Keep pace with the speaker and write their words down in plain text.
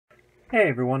Hey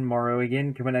everyone, Mario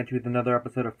again, coming at you with another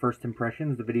episode of First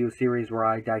Impressions, the video series where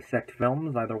I dissect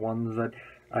films, either ones that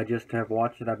I just have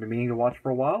watched that I've been meaning to watch for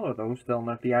a while, or those still in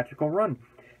their theatrical run.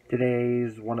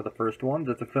 Today's one of the first ones.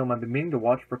 It's a film I've been meaning to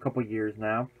watch for a couple years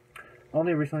now.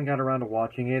 Only recently got around to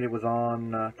watching it. It was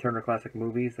on Turner Classic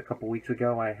Movies a couple weeks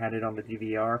ago. I had it on the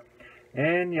DVR.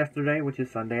 And yesterday, which is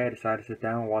Sunday, I decided to sit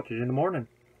down and watch it in the morning.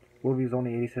 The movie was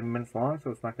only 87 minutes long,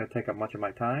 so it's not going to take up much of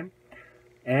my time.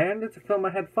 And it's a film I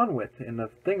had fun with, and the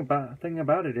thing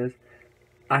about it is,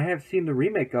 I have seen the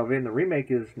remake of it, and the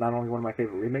remake is not only one of my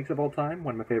favorite remakes of all time,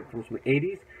 one of my favorite films from the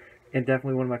 80s, and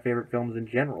definitely one of my favorite films in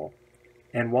general.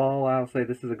 And while I'll say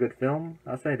this is a good film,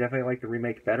 I'll say I definitely like the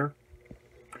remake better.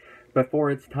 But for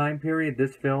its time period,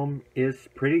 this film is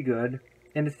pretty good,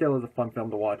 and it still is a fun film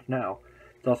to watch now.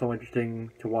 It's also interesting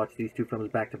to watch these two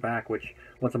films back to back, which,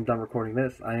 once I'm done recording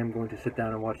this, I am going to sit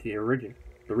down and watch the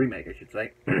remake, I should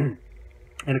say.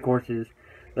 And of course is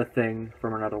The Thing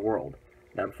from Another World.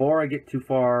 Now before I get too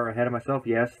far ahead of myself,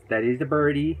 yes, that is the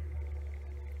birdie.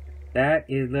 That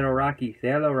is little Rocky. Say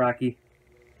hello, Rocky.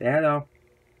 Say hello.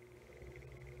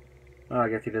 Oh, I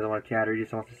guess he doesn't want to chatter. He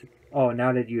just wants to... Oh,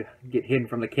 now that you get hidden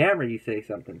from the camera, you say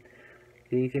something.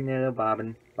 See, he's in there, little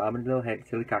bobbing his little head,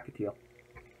 silly cockatiel.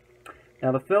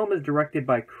 Now the film is directed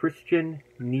by Christian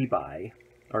Nyby,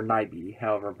 or Nyby,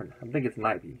 however, I think it's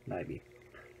Nyby.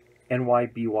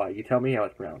 N-Y-B-Y. You tell me how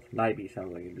it's pronounced. Nyby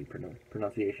sounds like it'd be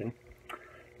pronunciation.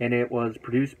 And it was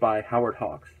produced by Howard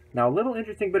Hawks. Now, a little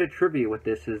interesting bit of trivia with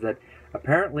this is that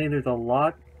apparently there's a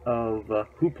lot of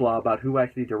hoopla about who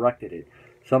actually directed it.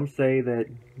 Some say that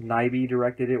Nyby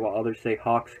directed it, while others say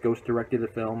Hawks ghost directed the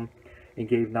film and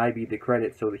gave Nyby the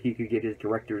credit so that he could get his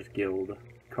Directors Guild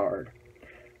card.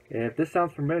 If this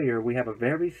sounds familiar, we have a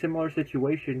very similar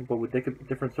situation, but with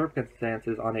different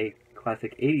circumstances on a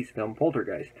classic 80s film,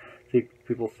 Poltergeist. See,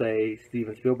 people say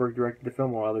Steven Spielberg directed the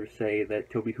film, while others say that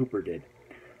Tobe Hooper did.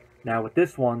 Now, with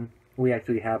this one, we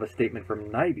actually have a statement from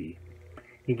Nyby.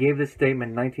 He gave this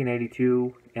statement in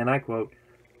 1982, and I quote,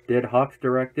 "Did Hawks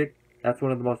direct it? That's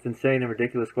one of the most insane and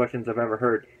ridiculous questions I've ever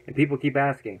heard, and people keep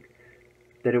asking.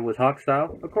 That it was Hawks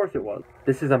style? Of course it was.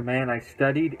 This is a man I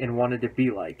studied and wanted to be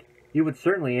like. You would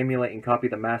certainly emulate and copy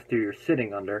the master you're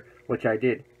sitting under, which I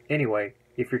did. Anyway,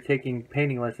 if you're taking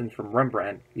painting lessons from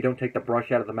Rembrandt, you don't take the brush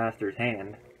out of the master's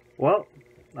hand." Well,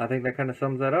 I think that kind of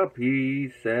sums that up. He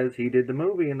says he did the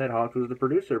movie and that Hawks was the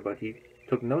producer, but he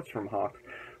took notes from Hawks,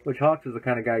 which Hawks is the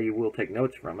kind of guy you will take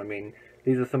notes from. I mean,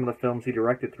 these are some of the films he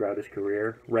directed throughout his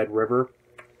career. Red River,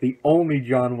 the only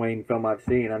John Wayne film I've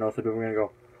seen. I know some people are going to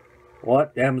go,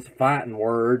 "What? Them's fighting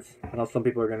words." I know some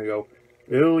people are going to go,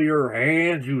 "Fill your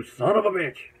hands, you son of a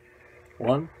bitch."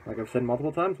 One, like I've said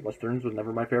multiple times, Westerns was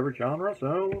never my favorite genre,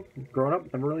 so growing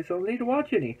up, never really saw the need to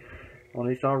watch any.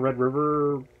 Only saw Red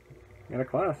River in a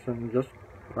class, and just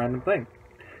random thing.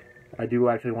 I do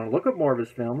actually want to look up more of his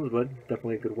films, but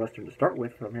definitely a good Western to start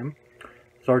with from him.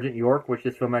 Sergeant York, which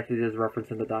this film actually does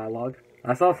reference in the dialogue.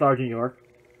 I saw Sergeant York.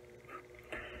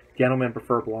 Gentlemen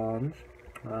Prefer Blondes.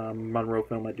 Monroe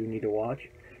film I do need to watch.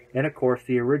 And of course,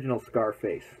 the original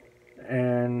Scarface.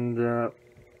 And,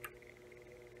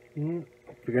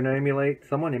 if you're going to emulate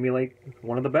someone, emulate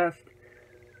one of the best.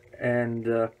 And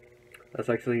that's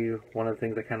actually one of the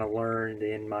things I kind of learned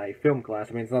in my film class.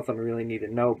 I mean, it's not something I really need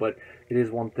to know, but it is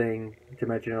one thing to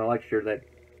mention in a lecture that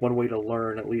one way to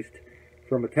learn, at least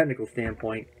from a technical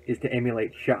standpoint, is to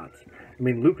emulate shots. I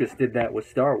mean, Lucas did that with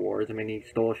Star Wars. I mean, he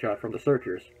stole a shot from The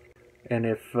Searchers. And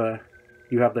if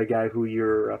you have the guy who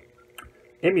you're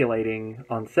emulating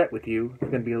on set with you,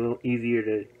 it's going to be a little easier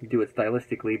to do it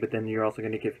stylistically, but then you're also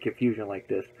going to get confusion like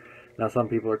this. Now, some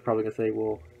people are probably going to say,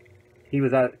 well, he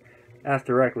was asked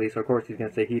directly, so of course he's going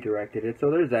to say he directed it.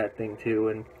 So there's that thing too,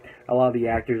 and a lot of the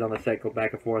actors on the set go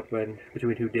back and forth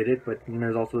between who did it, but then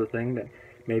there's also the thing that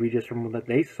maybe just from what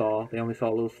they saw, they only saw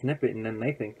a little snippet, and then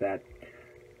they think that.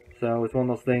 So it's one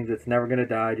of those things that's never going to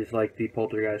die, just like the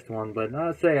Poltergeist one, but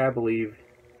I'll say I believe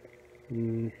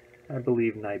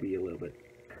Nyby a little bit.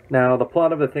 Now, the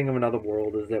plot of The Thing of Another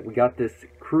World is that we got this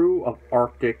crew of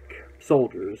Arctic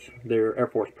soldiers, they're Air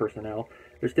Force personnel.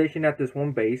 They're stationed at this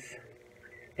one base,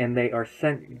 and they are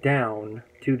sent down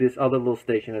to this other little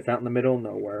station that's out in the middle of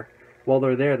nowhere. While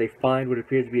they're there, they find what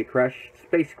appears to be a crashed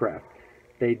spacecraft.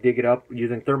 They dig it up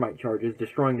using thermite charges,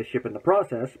 destroying the ship in the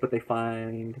process, but they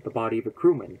find the body of a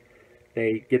crewman.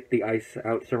 They get the ice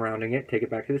out surrounding it, take it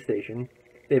back to the station.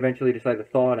 They eventually decide to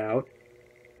thaw it out.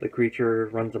 The creature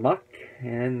runs amok,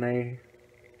 and they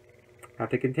have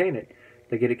to contain it.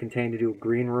 They get it contained into a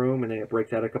green room, and then it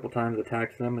breaks out a couple times,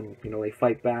 attacks them, and, they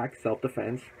fight back,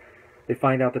 self-defense. They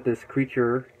find out that this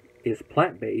creature is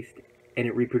plant-based, and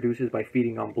it reproduces by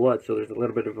feeding on blood, so there's a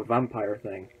little bit of a vampire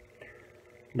thing.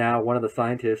 Now, one of the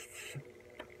scientists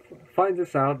finds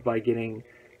this out by getting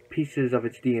pieces of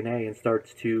its DNA and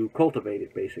starts to cultivate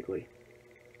it, basically.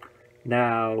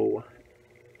 Now,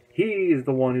 he is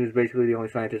the one who's basically the only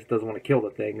scientist that doesn't want to kill the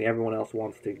thing. Everyone else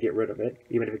wants to get rid of it,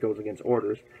 even if it goes against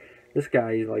orders. This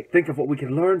guy is like, think of what we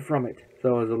can learn from it.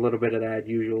 So there's a little bit of that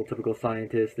usual typical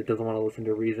scientist that doesn't want to listen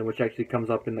to reason, which actually comes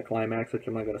up in the climax, which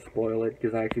I'm not going to spoil it,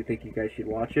 because I actually think you guys should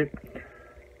watch it.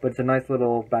 But it's a nice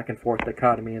little back and forth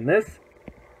dichotomy in this.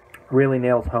 Really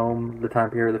nails home the time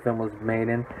period the film was made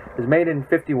in. It was made in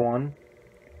 51.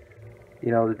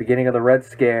 You know, the beginning of the Red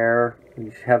Scare.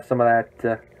 You have some of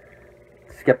that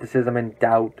skepticism and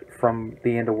doubt from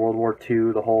the end of World War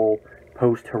II, the whole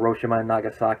post-Hiroshima and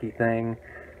Nagasaki thing,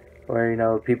 where, you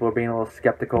know, people are being a little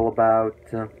skeptical about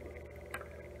the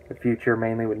future,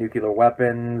 mainly with nuclear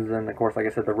weapons, and of course, like I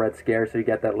said, the Red Scare, so you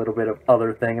get that little bit of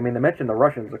other thing. I mean, they mentioned the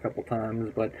Russians a couple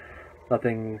times, but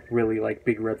nothing really like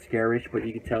big Red Scare-ish, but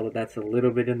you can tell that that's a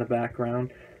little bit in the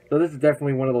background. So this is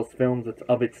definitely one of those films that's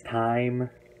of its time.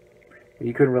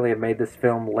 You couldn't really have made this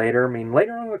film later. I mean,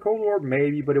 later on in the Cold War,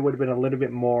 maybe, but it would have been a little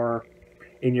bit more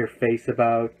in your face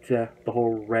about the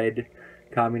whole red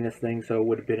communist thing, so it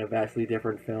would have been a vastly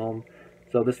different film.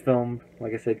 So this film,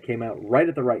 like I said, came out right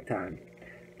at the right time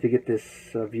to get this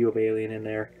view of Alien in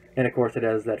there. And of course it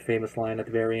has that famous line at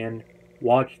the very end,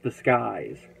 "Watch the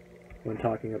skies," when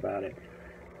talking about it.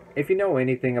 If you know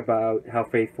anything about how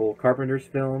faithful Carpenter's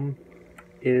film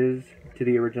is to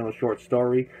the original short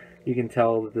story, you can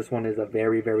tell that this one is a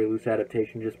very, very loose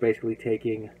adaptation, just basically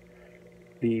taking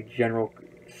the general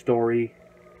story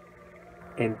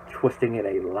and twisting it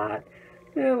a lot.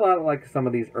 A lot like some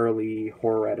of these early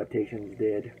horror adaptations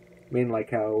did. I mean,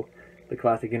 like how the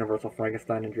classic Universal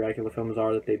Frankenstein and Dracula films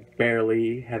are, that they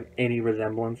barely have any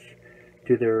resemblance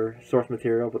to their source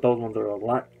material, but those ones are a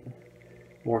lot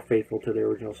more faithful to the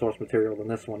original source material than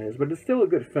this one is, but it's still a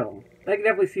good film. I can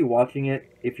definitely see watching it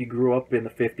if you grew up in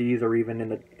the 50s or even in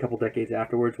the couple decades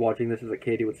afterwards. Watching this as a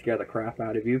kid, it would scare the crap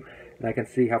out of you, and I can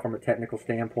see how from a technical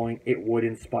standpoint it would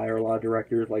inspire a lot of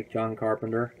directors like John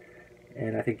Carpenter,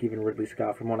 and I think even Ridley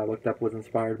Scott, from what I looked up, was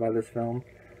inspired by this film.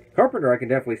 Carpenter, I can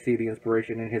definitely see the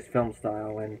inspiration in his film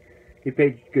style, and he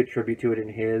paid good tribute to it in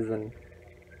his, and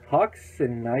Hawks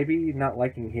and Nyby not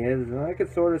liking his, and I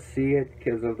could sort of see it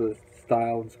because of the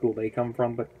style and school they come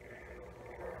from, but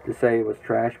to say it was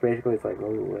trash, basically, it's like,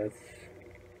 oh,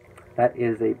 that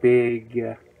is a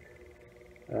big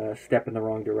step in the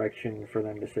wrong direction for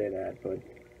them to say that, but,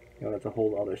 you know, that's a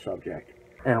whole other subject.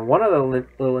 And one other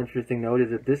little interesting note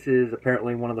is that this is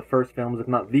apparently one of the first films, if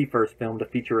not the first film, to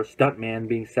feature a stuntman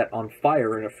being set on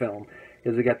fire in a film.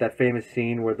 Because we got that famous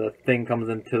scene where the thing comes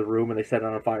into the room and they set it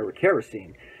on fire with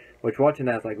kerosene. Which, watching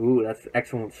that, is like, ooh, that's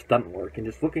excellent stunt work. And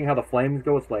just looking how the flames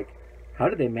go, it's like, how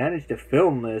did they manage to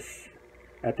film this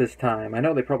at this time? I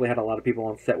know they probably had a lot of people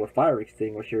on set with fire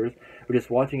extinguishers, but just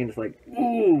watching it, it's like,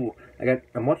 ooh,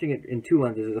 I'm watching it in two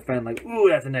lenses as a fan, like, ooh,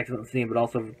 that's an excellent scene, but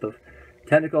also the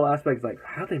technical aspects, like,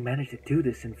 how they managed to do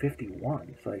this in 51?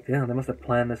 It's like, yeah, they must have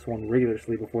planned this one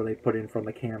rigorously before they put it in front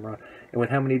of the camera. And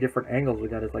with how many different angles we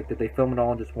got, it's like, did they film it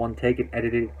all in just one take and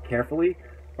edit it carefully?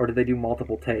 Or did they do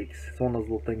multiple takes? It's one of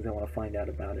those little things I want to find out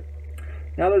about it.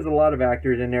 Now, there's a lot of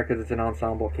actors in there because it's an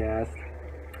ensemble cast.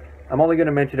 I'm only going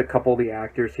to mention a couple of the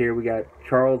actors here. We got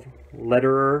Charles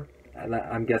Lederer.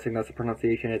 I'm guessing that's the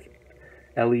pronunciation. It's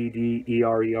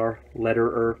Lederer,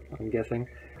 Lederer, I'm guessing.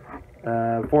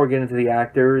 Before we get into the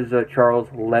actors, Charles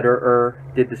Lederer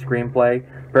did the screenplay.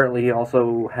 Apparently he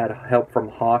also had help from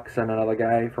Hawks and another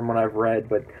guy from what I've read,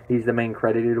 but he's the main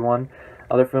credited one.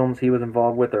 Other films he was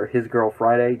involved with are His Girl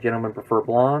Friday, Gentlemen Prefer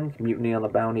Blondes, Mutiny on the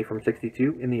Bounty from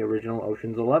 '62, and the original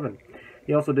Ocean's 11.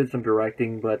 He also did some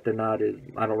directing, but I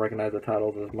don't recognize the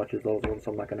titles as much as those ones,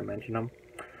 so I'm not going to mention them.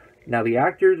 Now the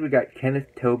actors, we got Kenneth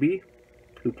Tobey,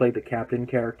 who played the captain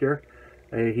character.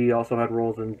 He also had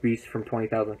roles in Beast from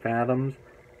 20,000 Fathoms,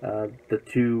 the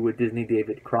two Disney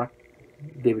David Crockett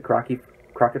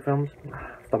films.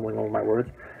 Stumbling over my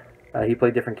words. He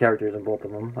played different characters in both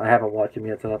of them. I haven't watched them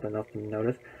yet, so nothing else to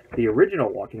notice. The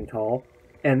original Walking Tall,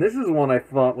 and this is one I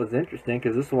thought was interesting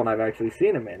because this is one I've actually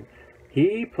seen him in.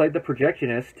 He played the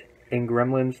projectionist in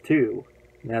Gremlins 2.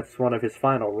 And that's one of his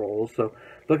final roles. So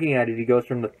looking at it, he goes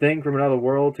from The Thing from Another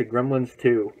World to Gremlins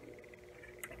 2.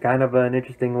 Kind of an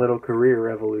interesting little career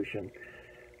evolution.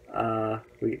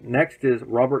 Next is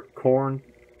Robert Cornthwaite.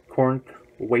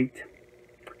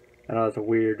 I know that's a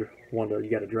weird one, you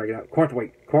gotta drag it out.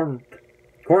 Cornthwaite.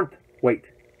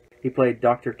 He played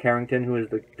Dr. Carrington, who is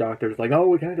the doctor who's like, oh,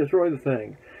 we can't destroy the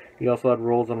thing. He also had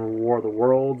roles on War of the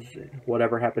Worlds,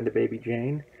 Whatever Happened to Baby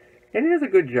Jane. And he does a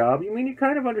good job. I mean, you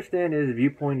kind of understand his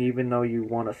viewpoint even though you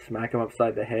want to smack him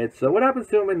upside the head. So what happens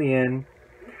to him in the end,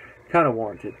 kind of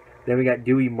warranted. Then we got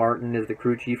Dewey Martin as the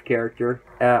crew chief character.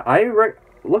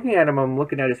 Looking at him, I'm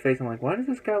looking at his face. I'm like, why does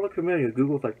this guy look familiar?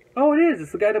 Google's like, oh, it is.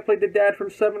 It's the guy that played the dad from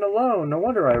 7 Alone. No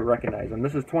wonder I recognize him.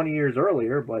 This is 20 years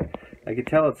earlier, but I could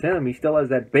tell it's him. He still has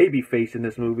that baby face in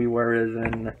this movie, whereas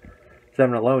in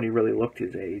 7 Alone, he really looked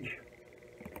his age.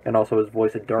 And also his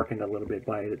voice had darkened a little bit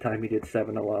by the time he did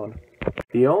 7 Alone.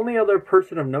 The only other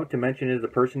person of note to mention is the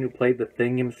person who played the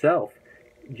Thing himself,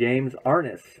 James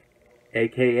Arness,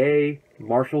 a.k.a.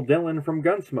 Marshall Dillon from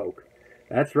Gunsmoke.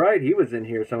 That's right, he was in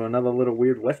here, so another little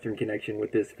weird Western connection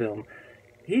with this film.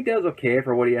 He does okay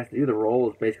for what he has to do. The role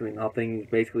is basically nothing. He's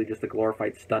basically just a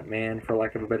glorified stuntman, for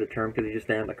lack of a better term, because he's just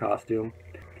there in the costume.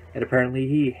 And apparently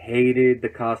he hated the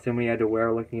costume he had to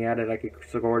wear. Looking at it, I could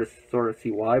sort of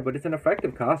see why, but it's an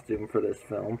effective costume for this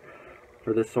film,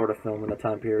 for this sort of film in the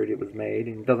time period it was made.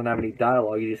 And it doesn't have any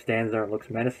dialogue. He just stands there and looks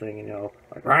menacing, you know,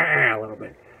 like, rah, a little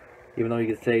bit. Even though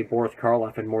you could say Boris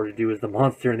Karloff had more to do as the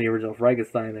monster in the original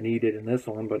Frankenstein than he did in this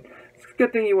one, but it's a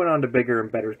good thing he went on to bigger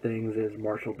and better things as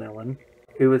Marshall Dillon.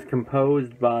 It was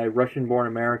composed by Russian-born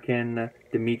American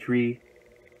Dmitry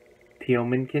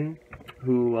Tiomkin,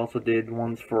 who also did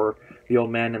ones for The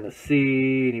Old Man and the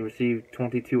Sea, and he received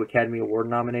 22 Academy Award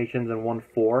nominations and won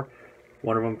 4.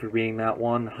 One of them for being that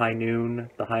one, High Noon,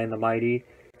 The High and the Mighty.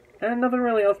 And nothing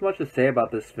really else much to say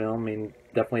about this film. I mean,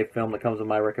 definitely a film that comes with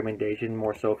my recommendation,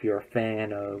 more so if you're a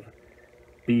fan of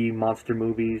B monster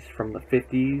movies from the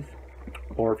 50s,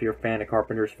 or if you're a fan of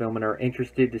Carpenter's film and are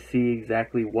interested to see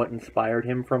exactly what inspired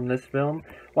him from this film.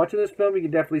 Watching this film, you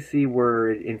can definitely see where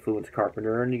it influenced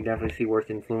Carpenter, and you can definitely see where it's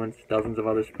influenced dozens of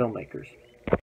other filmmakers.